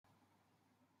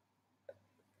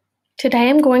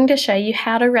Today I'm going to show you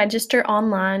how to register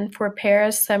online for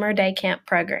PARA's Summer Day Camp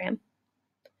program.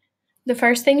 The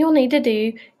first thing you'll need to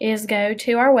do is go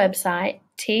to our website,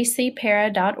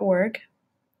 tcpara.org.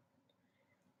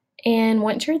 And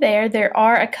once you're there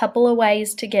are a couple of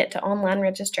ways to get to online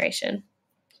registration.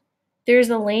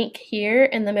 There's a link here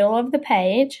in the middle of the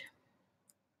page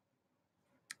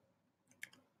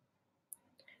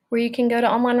where you can go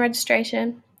to online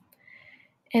registration.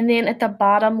 And then at the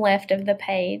bottom left of the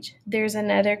page, there's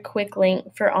another quick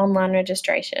link for online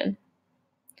registration.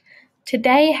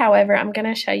 Today, however, I'm going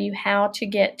to show you how to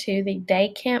get to the day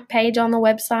camp page on the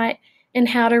website and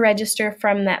how to register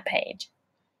from that page.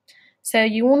 So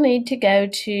you will need to go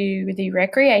to the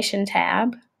Recreation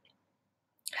tab,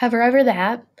 hover over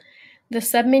that. The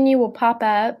submenu will pop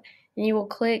up and you will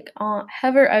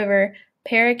hover over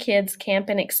PARAkids Camp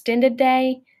and Extended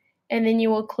Day, and then you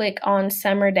will click on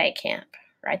Summer Day Camp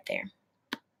right there.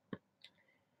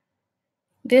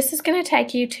 This is going to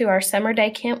take you to our Summer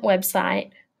Day Camp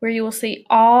website where you will see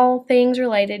all things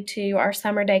related to our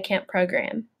Summer Day Camp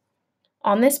program.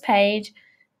 On this page,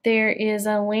 there is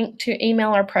a link to email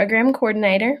our program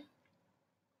coordinator.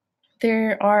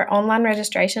 There are online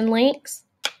registration links.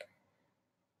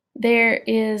 There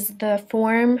is the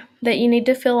form that you need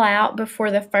to fill out before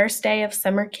the first day of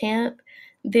summer camp.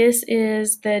 This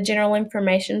is the general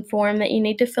information form that you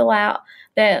need to fill out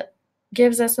that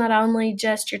gives us not only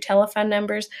just your telephone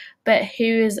numbers, but who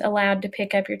is allowed to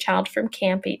pick up your child from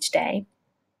camp each day.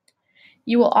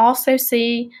 You will also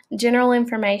see general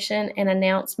information and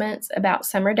announcements about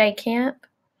Summer Day Camp.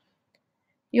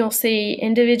 You'll see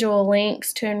individual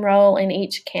links to enroll in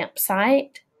each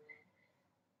campsite,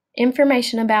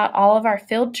 information about all of our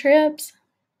field trips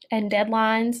and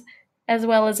deadlines, as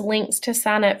well as links to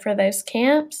sign up for those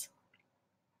camps.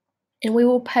 And we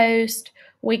will post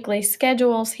weekly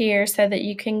schedules here so that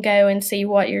you can go and see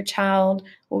what your child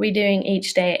will be doing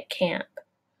each day at camp.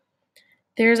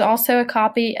 There's also a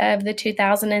copy of the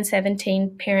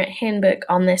 2017 Parent Handbook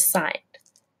on this site.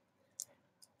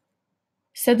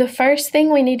 So the first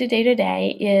thing we need to do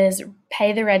today is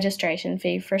pay the registration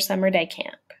fee for Summer Day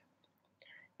Camp.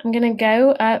 I'm going to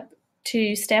go up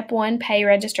to Step 1, Pay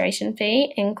Registration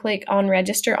Fee, and click on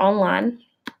Register Online.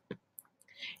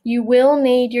 You will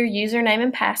need your username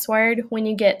and password when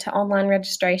you get to online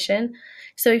registration.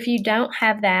 So if you don't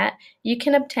have that, you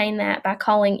can obtain that by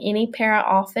calling any para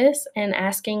office and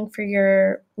asking for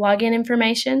your login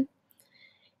information.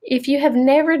 If you have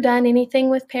never done anything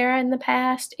with para in the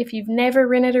past, if you've never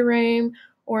rented a room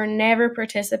or never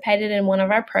participated in one of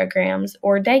our programs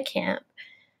or day camp,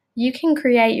 you can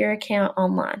create your account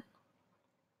online.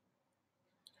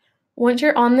 Once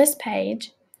you're on this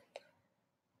page,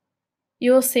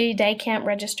 you will see day camp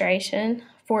registration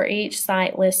for each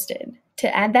site listed.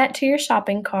 To add that to your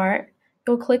shopping cart,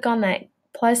 you'll click on that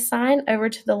plus sign over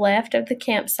to the left of the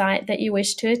campsite that you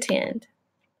wish to attend.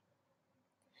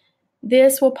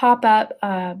 This will pop up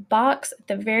a box at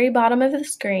the very bottom of the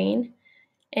screen,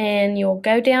 and you'll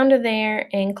go down to there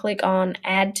and click on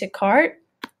Add to Cart.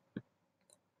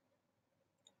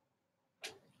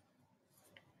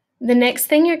 The next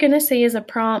thing you're going to see is a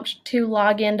prompt to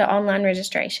log into online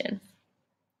registration.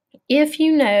 If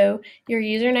you know your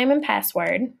username and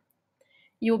password,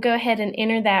 you'll go ahead and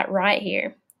enter that right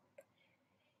here.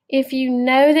 If you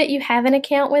know that you have an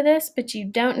account with us, but you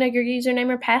don't know your username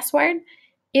or password,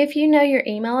 if you know your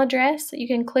email address, you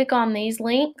can click on these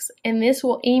links and this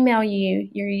will email you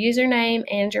your username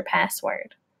and your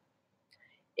password.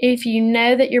 If you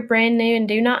know that you're brand new and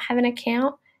do not have an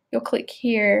account, you'll click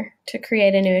here to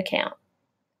create a new account.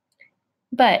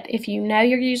 But if you know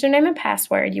your username and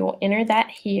password, you will enter that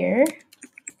here.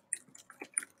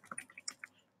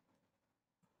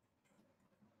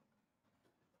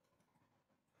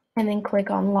 And then click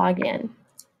on Login.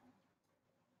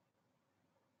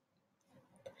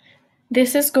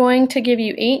 This is going to give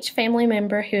you each family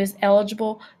member who is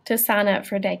eligible to sign up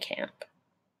for day camp.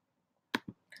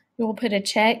 You will put a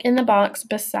check in the box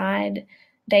beside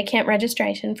day camp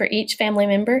registration for each family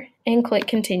member and click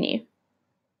Continue.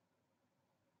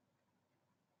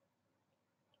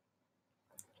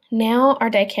 Now our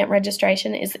day camp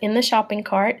registration is in the shopping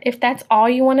cart. If that's all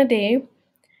you want to do,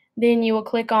 then you will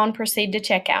click on Proceed to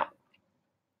Checkout.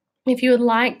 If you would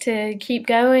like to keep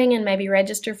going and maybe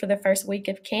register for the first week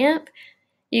of camp,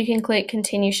 you can click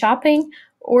Continue Shopping,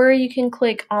 or you can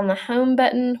click on the Home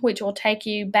button, which will take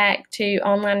you back to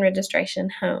online registration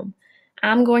home.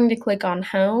 I'm going to click on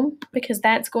Home because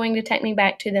that's going to take me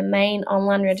back to the main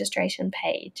online registration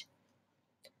page.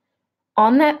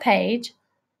 On that page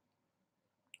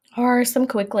are some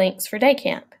quick links for day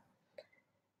camp.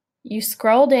 You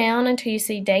scroll down until you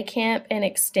see day camp and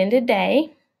extended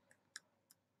day,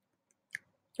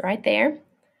 right there.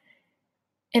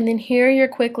 And then here are your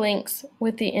quick links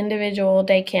with the individual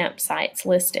day camp sites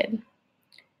listed.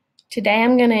 Today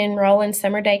I'm going to enroll in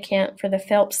summer day camp for the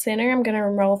Phelps Center. I'm going to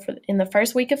enroll in the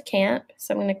first week of camp.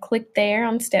 So I'm going to click there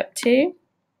on step 2.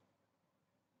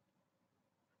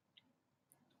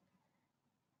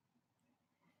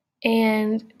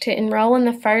 And to enroll in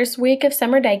the first week of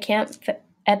summer day camp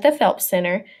at the Phelps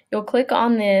Center, you'll click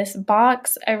on this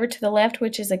box over to the left,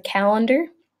 which is a calendar.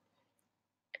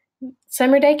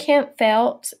 Summer Day Camp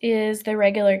Phelps is the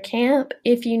regular camp.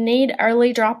 If you need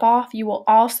early drop-off, you will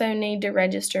also need to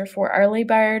register for Early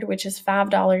Bird, which is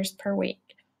 $5 per week.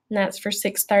 And that's for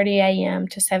 6:30 a.m.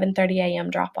 to 7:30 a.m.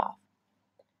 drop-off.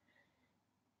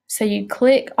 So you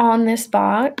click on this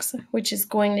box, which is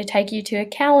going to take you to a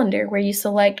calendar where you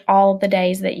select all of the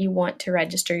days that you want to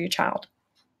register your child.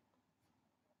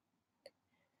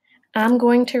 I'm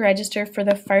going to register for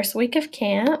the first week of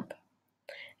camp,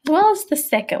 as well as the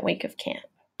second week of camp.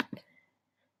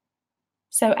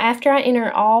 So after I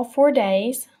enter all 4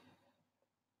 days,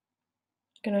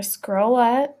 I'm going to scroll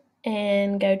up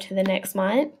and go to the next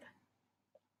month.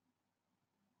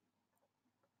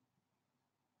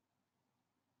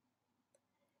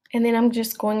 And then I'm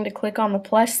just going to click on the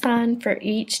plus sign for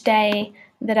each day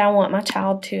that I want my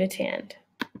child to attend.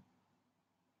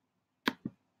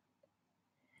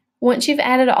 Once you've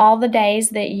added all the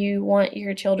days that you want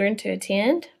your children to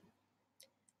attend,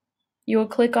 you will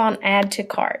click on Add to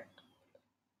Cart.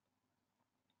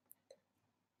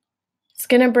 It's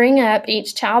going to bring up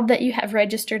each child that you have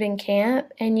registered in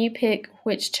camp, and you pick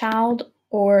which child,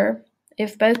 or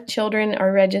if both children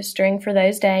are registering for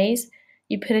those days,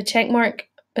 you put a check mark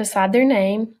beside their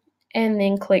name and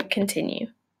then click Continue.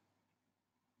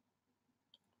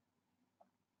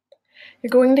 You're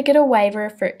going to get a waiver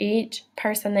for each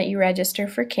person that you register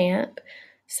for camp.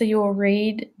 So you will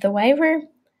read the waiver,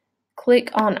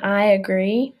 click on I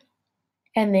agree,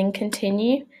 and then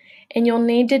continue. And you'll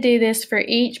need to do this for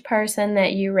each person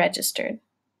that you registered.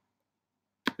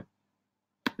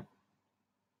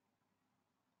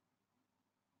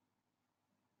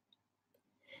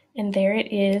 And there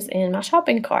it is in my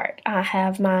shopping cart. I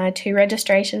have my 2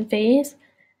 registration fees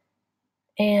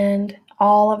and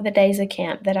all of the days of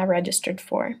camp that I registered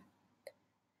for.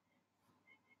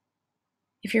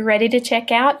 If you're ready to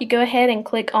check out, you go ahead and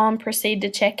click on Proceed to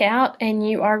Checkout, and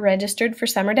you are registered for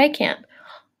Summer Day Camp.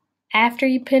 After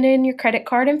you put in your credit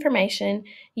card information,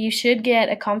 you should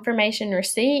get a confirmation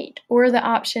receipt or the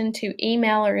option to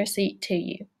email a receipt to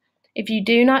you. If you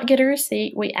do not get a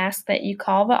receipt, we ask that you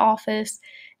call the office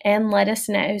and let us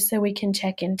know so we can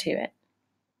check into it.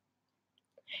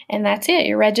 And that's it.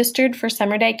 You're registered for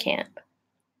Summer Day Camp.